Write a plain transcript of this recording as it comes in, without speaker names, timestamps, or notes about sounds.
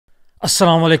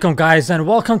Assalamu alaikum guys, and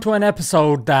welcome to an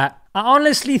episode that I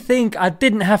honestly think I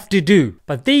didn't have to do,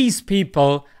 but these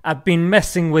people have been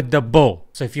messing with the bull.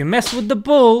 So if you mess with the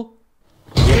bull,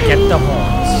 you get the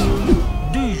horns.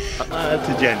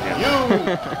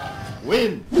 You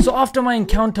win. So after my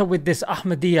encounter with this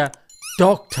Ahmadiyya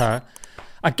doctor,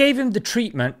 I gave him the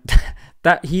treatment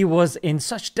that he was in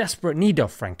such desperate need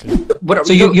of, frankly.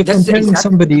 So you're comparing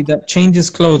somebody that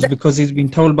changes clothes because he's been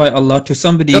told by Allah to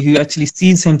somebody who actually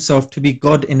sees himself to be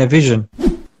God in a vision.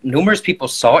 Numerous people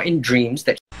saw in dreams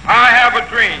that I have a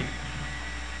dream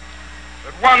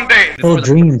that one day. Oh,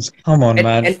 dreams! Come on,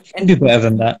 man. You can do better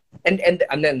than that. And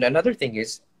then another thing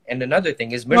is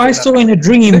I saw in a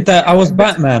dream that I was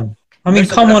Batman. I mean,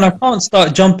 come on, I can't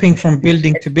start jumping from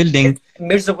building to building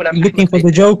looking for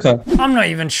the Joker. I'm not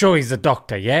even sure he's a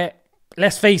doctor, yeah?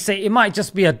 Let's face it, it might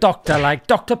just be a doctor like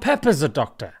Dr. Pepper's a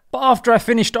doctor. But after I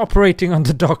finished operating on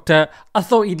the doctor, I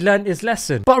thought he'd learned his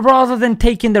lesson. But rather than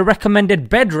taking the recommended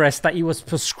bed rest that he was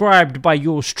prescribed by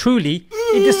yours truly,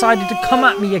 he decided to come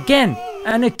at me again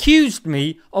and accused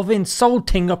me of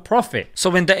insulting a prophet.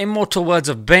 So in the immortal words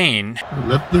of Bane,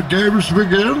 Let the games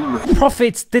begin.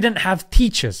 prophets didn't have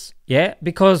teachers, yeah?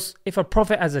 Because if a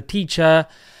prophet has a teacher,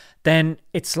 then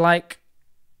it's like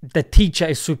the teacher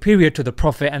is superior to the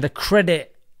prophet and the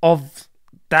credit of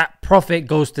that prophet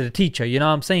goes to the teacher, you know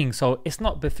what I'm saying? So it's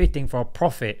not befitting for a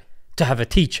prophet to have a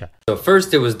teacher. So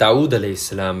first it was Dawood alayhi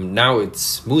salam, now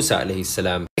it's Musa alayhi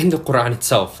salam. In the Quran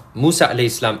itself, Musa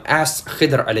alayhi salam asked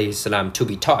Khidr alayhi salam to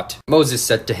be taught. Moses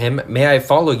said to him, "May I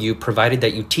follow you provided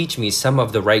that you teach me some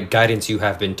of the right guidance you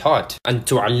have been taught." And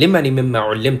tu'allimani mimma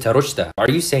 'ullimta rushda.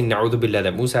 Are you saying na'udhu billah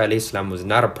that Musa alayhi salam was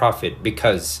not a prophet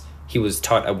because he was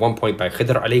taught at one point by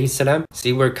Khidr alayhi salam?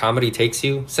 See where comedy takes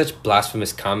you? Such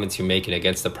blasphemous comments you're making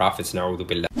against the prophets, na'udhu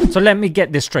billah. So let me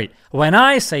get this straight. When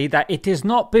I say that it is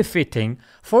not befitting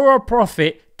for a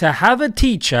prophet to have a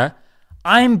teacher,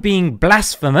 I'm being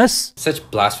blasphemous. Such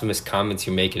blasphemous comments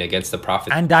you're making against the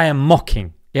prophet. And I am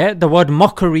mocking. Yeah, the word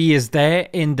mockery is there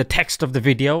in the text of the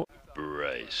video.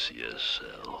 Brace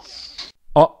yourself.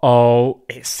 Uh-oh,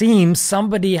 it seems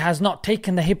somebody has not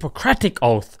taken the Hippocratic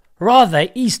oath. Rather,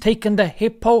 he's taken the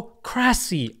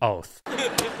hypocrisy oath.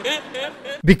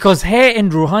 Because here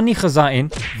in Ruhani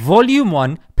Khaza'in, volume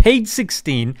 1, page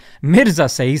 16, Mirza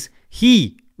says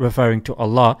he, referring to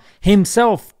Allah,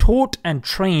 himself taught and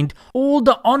trained all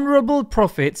the honorable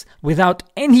prophets without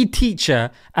any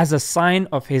teacher as a sign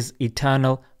of his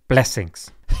eternal blessings.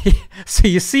 So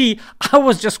you see, I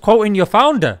was just quoting your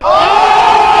founder. You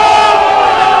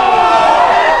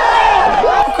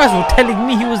guys were telling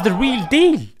me he was the real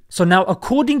deal. So now,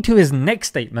 according to his next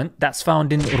statement that's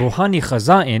found in Ruhani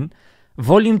Khaza'in,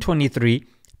 volume 23,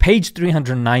 page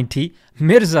 390,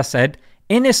 Mirza said,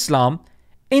 in Islam,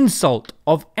 insult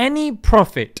of any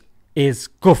prophet is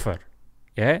kufr,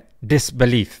 yeah,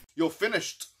 disbelief. You're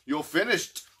finished. You're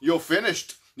finished. You're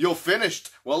finished. You're finished.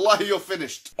 Wallahi, you're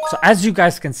finished. So as you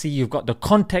guys can see, you've got the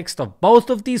context of both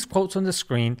of these quotes on the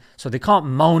screen, so they can't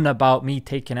moan about me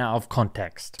taking out of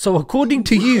context. So according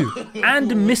to you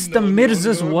and Mr.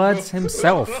 Mirza's words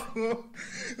himself,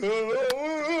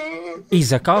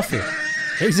 he's a kafir.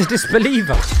 He's a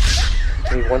disbeliever.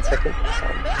 Wait 1 second.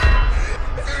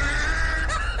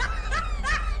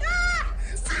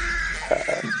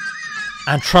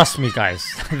 And trust me guys,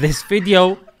 this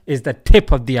video is the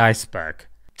tip of the iceberg.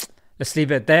 Let's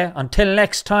leave it there. Until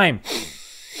next time.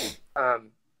 Let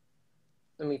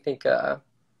me think.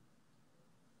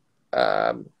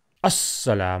 Assalamu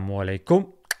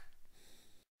alaikum.